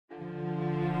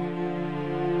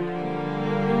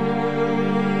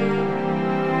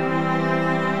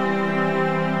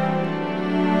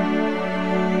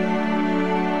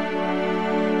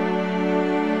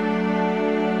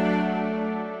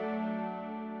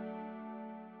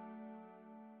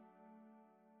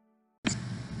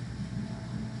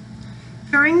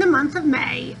During the month of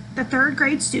May, the third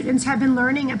grade students have been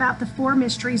learning about the four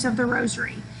mysteries of the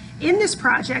Rosary. In this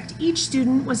project, each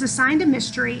student was assigned a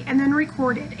mystery and then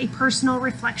recorded a personal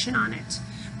reflection on it.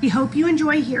 We hope you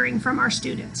enjoy hearing from our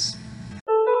students.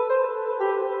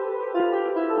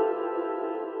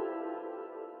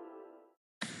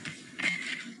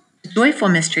 The joyful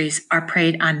mysteries are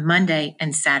prayed on Monday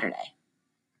and Saturday.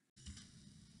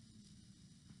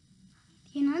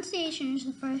 The Annunciation is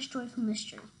the first joyful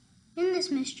mystery. In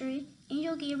this mystery,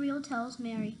 Angel Gabriel tells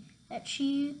Mary that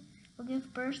she will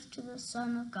give birth to the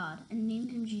Son of God and name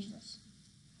him Jesus.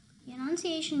 The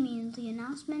Annunciation means the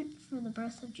announcement for the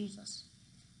birth of Jesus.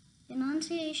 The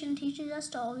Annunciation teaches us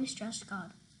to always trust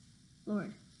God.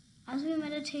 Lord, as we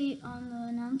meditate on the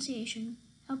Annunciation,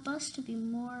 help us to be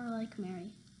more like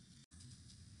Mary.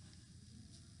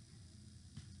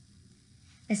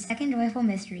 The second joyful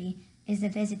mystery is the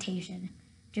Visitation.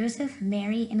 Joseph,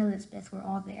 Mary, and Elizabeth were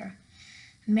all there.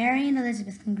 Mary and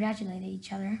Elizabeth congratulated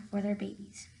each other for their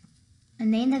babies. The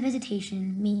name the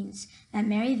Visitation means that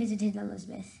Mary visited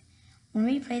Elizabeth. When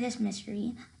we pray this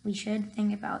mystery, we should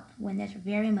think about when this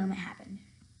very moment happened.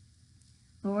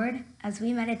 Lord, as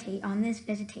we meditate on the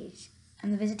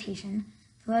visitation,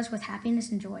 fill us with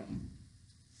happiness and joy.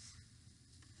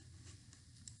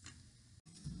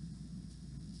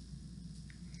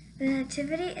 The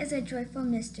Nativity is a joyful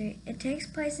mystery. It takes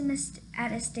place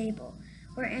at a stable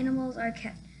where animals are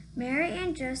kept. Mary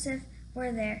and Joseph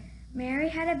were there. Mary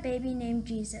had a baby named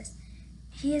Jesus.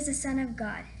 He is the Son of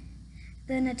God.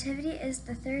 The Nativity is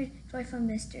the third joyful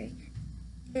mystery.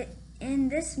 In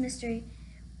this mystery,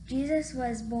 Jesus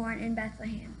was born in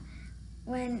Bethlehem.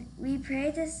 When we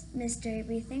pray this mystery,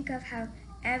 we think of how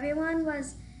everyone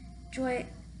was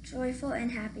joyful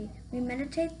and happy. We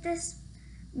meditate this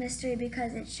mystery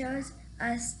because it shows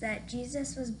us that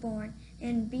Jesus was born,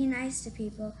 and be nice to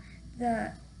people.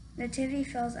 The Nativity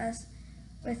fills us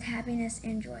with happiness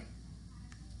and joy.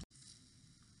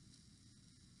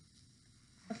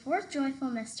 The fourth joyful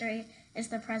mystery is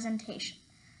the Presentation.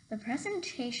 The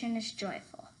Presentation is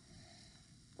joyful.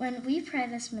 When we pray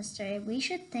this mystery, we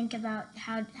should think about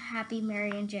how happy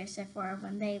Mary and Joseph were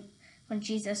when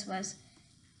Jesus was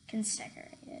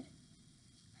consecrated.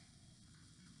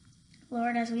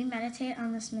 Lord, as we meditate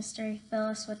on this mystery, fill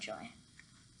us with joy.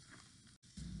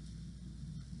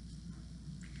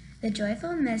 The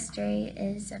joyful mystery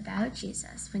is about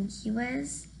Jesus when he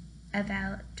was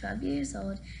about 12 years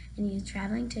old and he was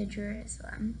traveling to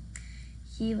Jerusalem.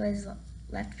 He was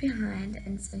left behind,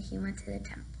 and so he went to the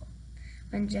temple.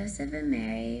 When Joseph and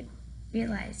Mary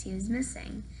realized he was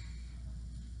missing,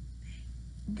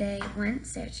 they went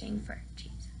searching for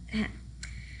Jesus.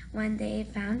 When they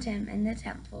found him in the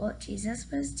temple, Jesus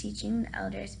was teaching the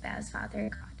elders about his Father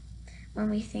God. When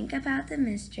we think about the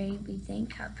mystery, we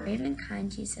think how brave and kind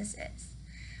Jesus is.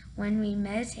 When we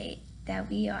meditate that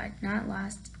we are not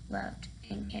lost, loved,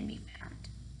 and can be found.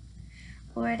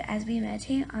 Lord, as we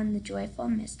meditate on the joyful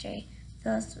mystery,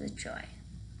 fill us with joy.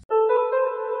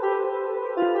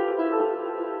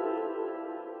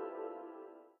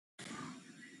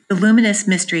 The luminous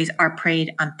mysteries are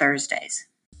prayed on Thursdays.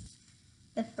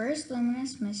 The first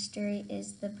luminous mystery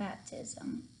is the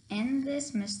baptism. In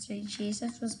this mystery,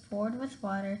 Jesus was poured with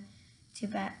water to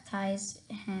baptize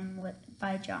him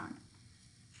by John.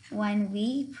 When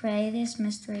we pray this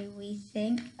mystery, we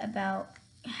think about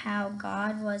how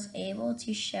God was able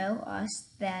to show us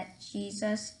that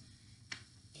Jesus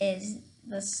is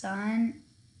his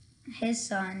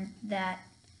son, that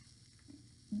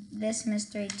this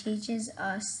mystery teaches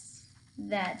us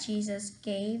that Jesus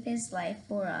gave his life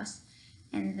for us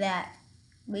and that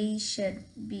we should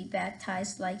be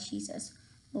baptized like Jesus.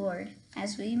 Lord,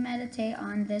 as we meditate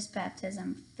on this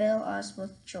baptism, fill us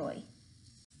with joy.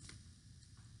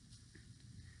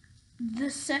 The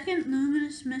second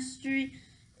luminous mystery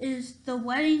is the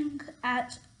wedding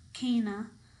at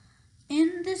Cana.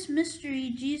 In this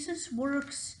mystery, Jesus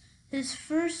works his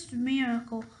first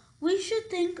miracle. We should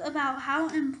think about how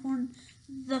important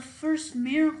the first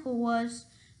miracle was.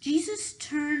 Jesus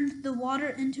turned the water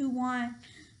into wine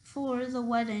for the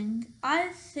wedding. I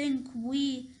think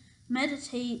we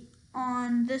meditate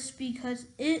on this because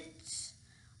it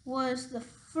was the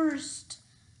first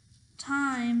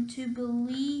time to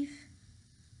believe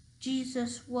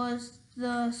Jesus was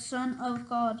the Son of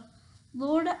God.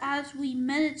 Lord, as we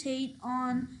meditate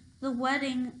on the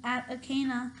wedding at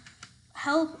Cana,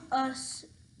 help us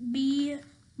be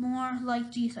more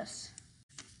like Jesus.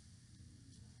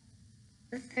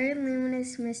 The third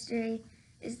luminous mystery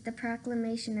is the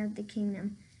proclamation of the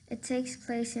kingdom. It takes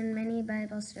place in many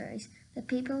Bible stories. The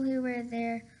people who were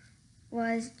there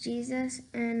was Jesus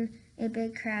and a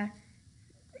big crowd.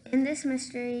 In this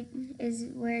mystery is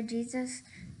where Jesus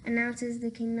announces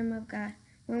the kingdom of God.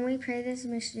 When we pray this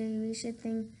mystery, we should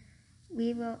think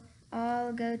we will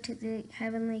all go to the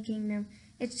heavenly kingdom.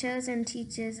 It shows and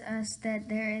teaches us that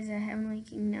there is a heavenly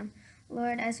kingdom.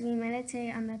 Lord, as we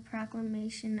meditate on the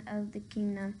proclamation of the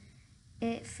kingdom,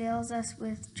 it fills us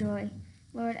with joy.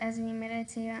 Lord, as we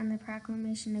meditate on the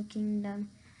proclamation of kingdom,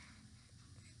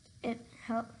 it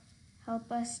help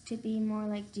us to be more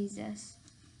like Jesus.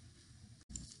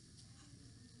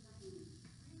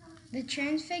 The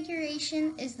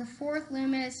Transfiguration is the fourth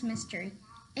luminous mystery.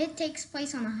 It takes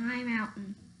place on a high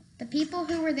mountain. The people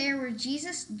who were there were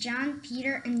Jesus, John,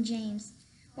 Peter, and James.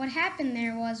 What happened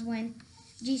there was when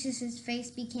Jesus'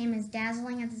 face became as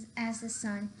dazzling as the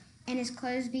sun, and his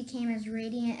clothes became as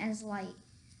radiant as light.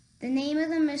 The name of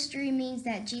the mystery means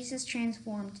that Jesus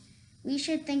transformed. We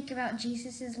should think about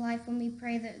Jesus' life when we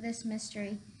pray this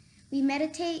mystery. We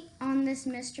meditate on this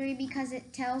mystery because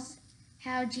it tells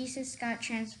how Jesus got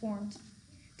transformed.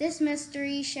 This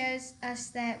mystery shows us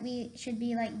that we should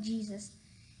be like Jesus.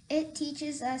 It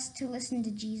teaches us to listen to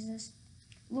Jesus.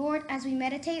 Lord, as we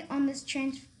meditate on this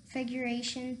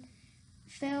transfiguration,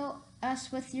 fill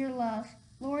us with your love.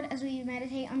 Lord, as we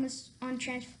meditate on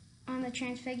the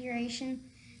transfiguration,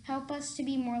 help us to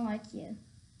be more like you.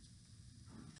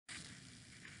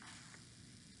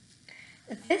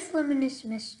 The fifth luminous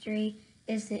mystery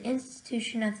is the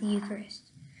institution of the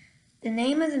Eucharist. The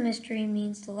name of the mystery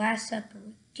means the Last Supper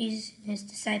with Jesus and his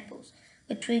disciples,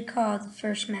 which we call the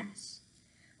First Mass.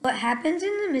 What happens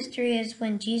in the mystery is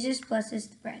when Jesus blesses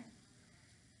the bread.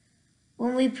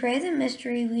 When we pray the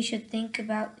mystery, we should think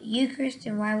about the Eucharist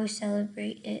and why we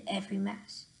celebrate it every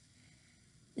Mass.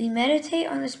 We meditate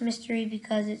on this mystery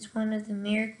because it's one of the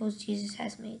miracles Jesus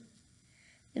has made.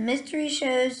 The mystery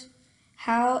shows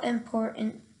how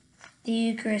important the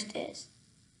Eucharist is.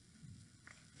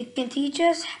 It can teach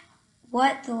us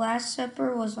what the Last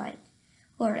Supper was like.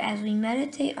 Lord, as we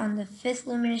meditate on the fifth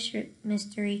luminous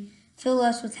mystery, fill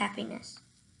us with happiness.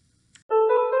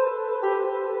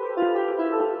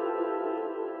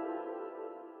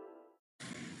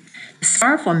 The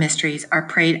sorrowful mysteries are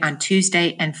prayed on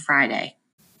Tuesday and Friday.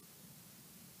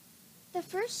 The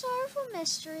first sorrowful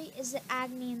mystery is the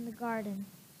agony in the garden.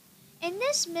 In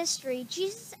this mystery,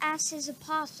 Jesus asks his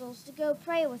apostles to go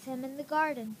pray with him in the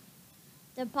garden.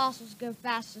 The apostles go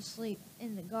fast asleep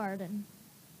in the garden.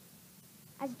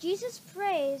 As Jesus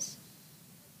prays,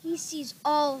 he sees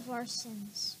all of our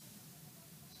sins.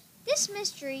 This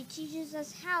mystery teaches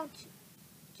us how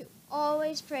to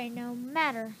always pray no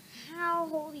matter how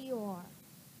holy you are.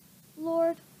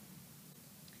 Lord,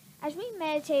 as we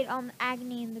meditate on the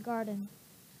agony in the garden,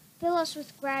 fill us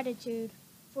with gratitude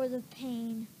for the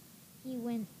pain he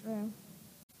went through.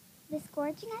 The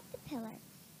scourging at the pillar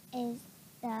is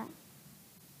the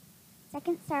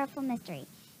second sorrowful mystery.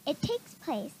 It takes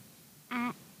place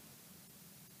at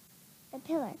the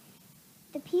pillar.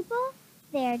 The people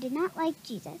there did not like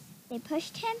Jesus. They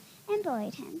pushed him and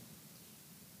bullied him.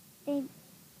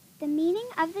 The meaning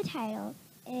of the title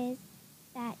is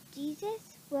that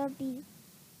Jesus will be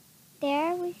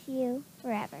there with you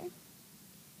forever.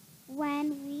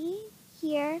 When we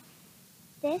hear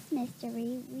this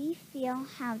mystery, we feel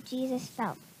how Jesus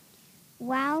felt.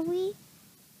 While we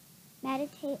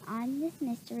meditate on this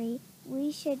mystery,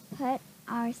 we should put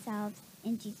ourselves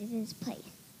in Jesus' place.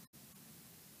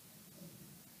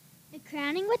 The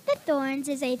crowning with the thorns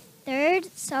is a third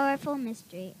sorrowful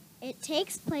mystery. It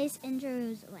takes place in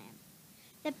Jerusalem.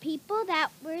 The people that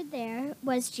were there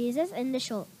was Jesus and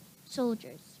the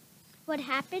soldiers. What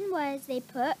happened was they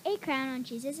put a crown on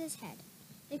Jesus' head.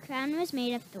 The crown was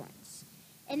made of thorns.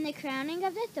 In the crowning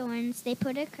of the thorns, they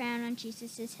put a crown on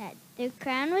Jesus' head. The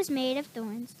crown was made of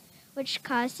thorns, which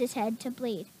caused his head to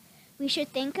bleed. We should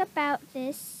think about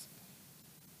this,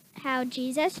 how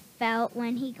Jesus felt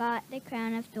when he got the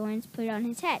crown of thorns put on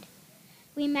his head.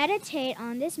 We meditate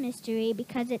on this mystery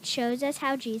because it shows us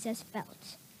how Jesus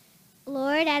felt.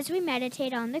 Lord, as we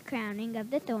meditate on the crowning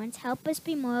of the thorns, help us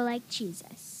be more like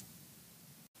Jesus.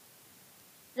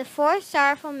 The fourth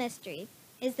sorrowful mystery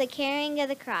is the carrying of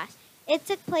the cross. It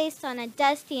took place on a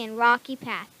dusty and rocky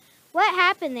path. What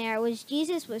happened there was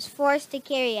Jesus was forced to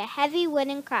carry a heavy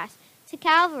wooden cross to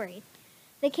Calvary.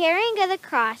 The carrying of the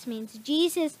cross means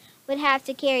Jesus would have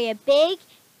to carry a big,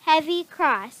 heavy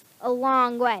cross a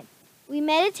long way. We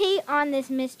meditate on this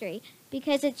mystery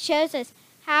because it shows us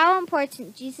how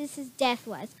important Jesus' death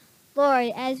was.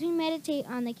 Lord, as we meditate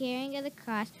on the carrying of the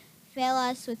cross, fill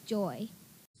us with joy.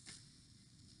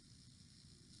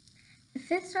 The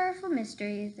fifth sorrowful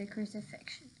mystery is the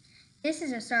crucifixion. This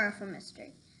is a sorrowful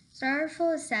mystery.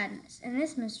 Sorrowful is sadness. In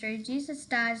this mystery, Jesus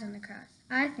dies on the cross.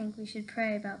 I think we should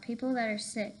pray about people that are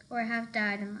sick or have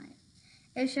died in life.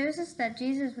 It shows us that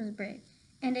Jesus was brave,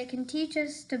 and it can teach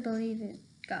us to believe in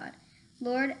God.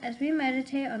 Lord, as we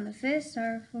meditate on the fifth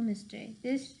sorrowful mystery,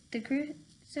 the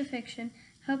crucifixion,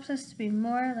 helps us to be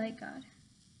more like God.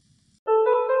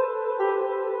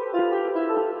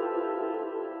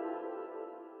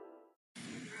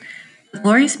 The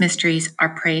glorious mysteries are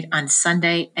prayed on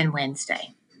Sunday and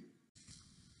Wednesday.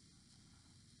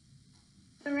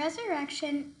 The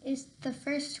resurrection is the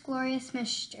first glorious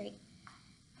mystery.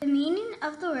 The meaning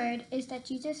of the word is that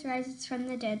Jesus rises from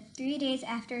the dead 3 days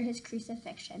after his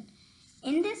crucifixion.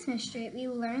 In this mystery, we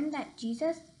learn that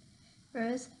Jesus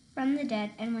rose from the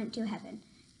dead and went to heaven.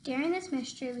 During this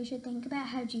mystery, we should think about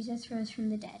how Jesus rose from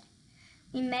the dead.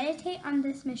 We meditate on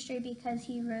this mystery because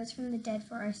he rose from the dead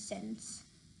for our sins.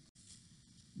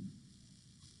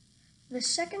 The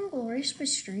second glorious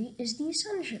mystery is the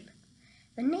Ascension.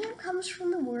 The name comes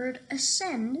from the word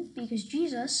ascend because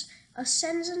Jesus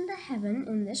ascends into heaven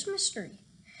in this mystery.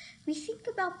 We think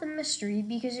about the mystery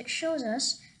because it shows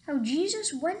us how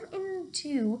Jesus went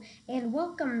into and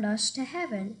welcomed us to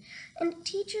heaven, and it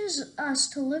teaches us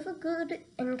to live a good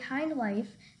and kind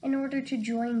life in order to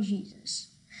join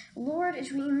Jesus. Lord,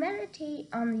 as we meditate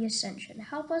on the Ascension,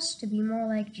 help us to be more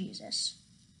like Jesus.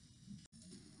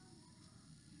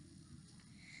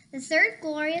 The third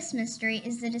glorious mystery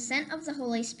is the descent of the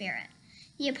Holy Spirit.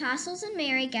 The apostles and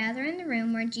Mary gather in the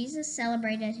room where Jesus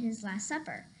celebrated his Last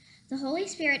Supper. The Holy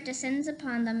Spirit descends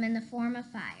upon them in the form of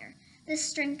fire. This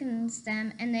strengthens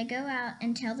them, and they go out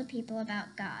and tell the people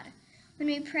about God. When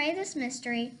we pray this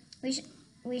mystery,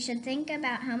 we should think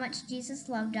about how much Jesus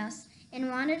loved us and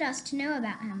wanted us to know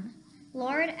about him.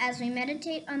 Lord, as we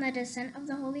meditate on the descent of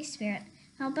the Holy Spirit,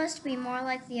 help us to be more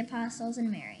like the apostles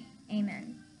and Mary.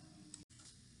 Amen.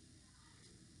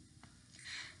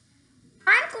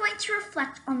 I'm going to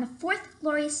reflect on the fourth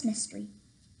glorious mystery,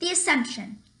 the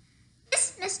Ascension.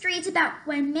 This mystery is about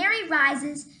when Mary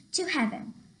rises to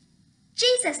heaven.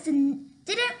 Jesus didn't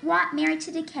want Mary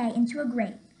to decay into a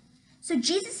grave, so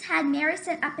Jesus had Mary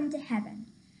sent up into heaven.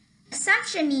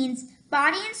 Assumption means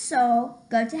body and soul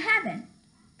go to heaven.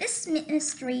 This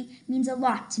mystery means a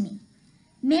lot to me.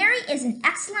 Mary is an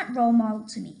excellent role model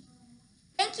to me.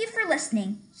 Thank you for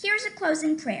listening. Here's a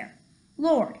closing prayer.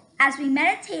 Lord, as we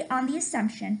meditate on the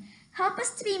Assumption, help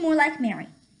us to be more like Mary.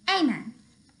 Amen.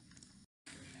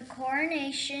 The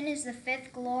coronation is the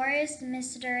fifth glorious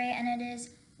mystery, and it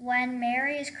is when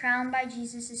Mary is crowned by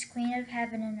Jesus as Queen of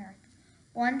heaven and earth.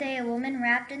 One day a woman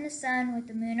wrapped in the sun with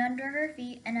the moon under her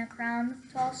feet and a crown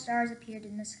with 12 stars appeared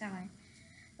in the sky.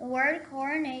 The word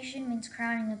coronation means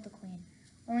crowning of the Queen.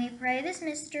 When we pray this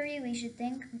mystery, we should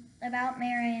think about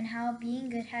Mary and how being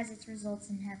good has its results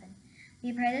in heaven.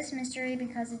 We pray this mystery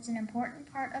because it's an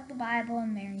important part of the Bible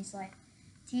and Mary's life.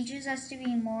 It teaches us to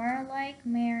be more like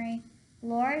Mary.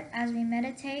 Lord, as we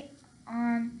meditate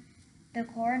on the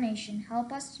coronation,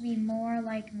 help us to be more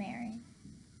like Mary.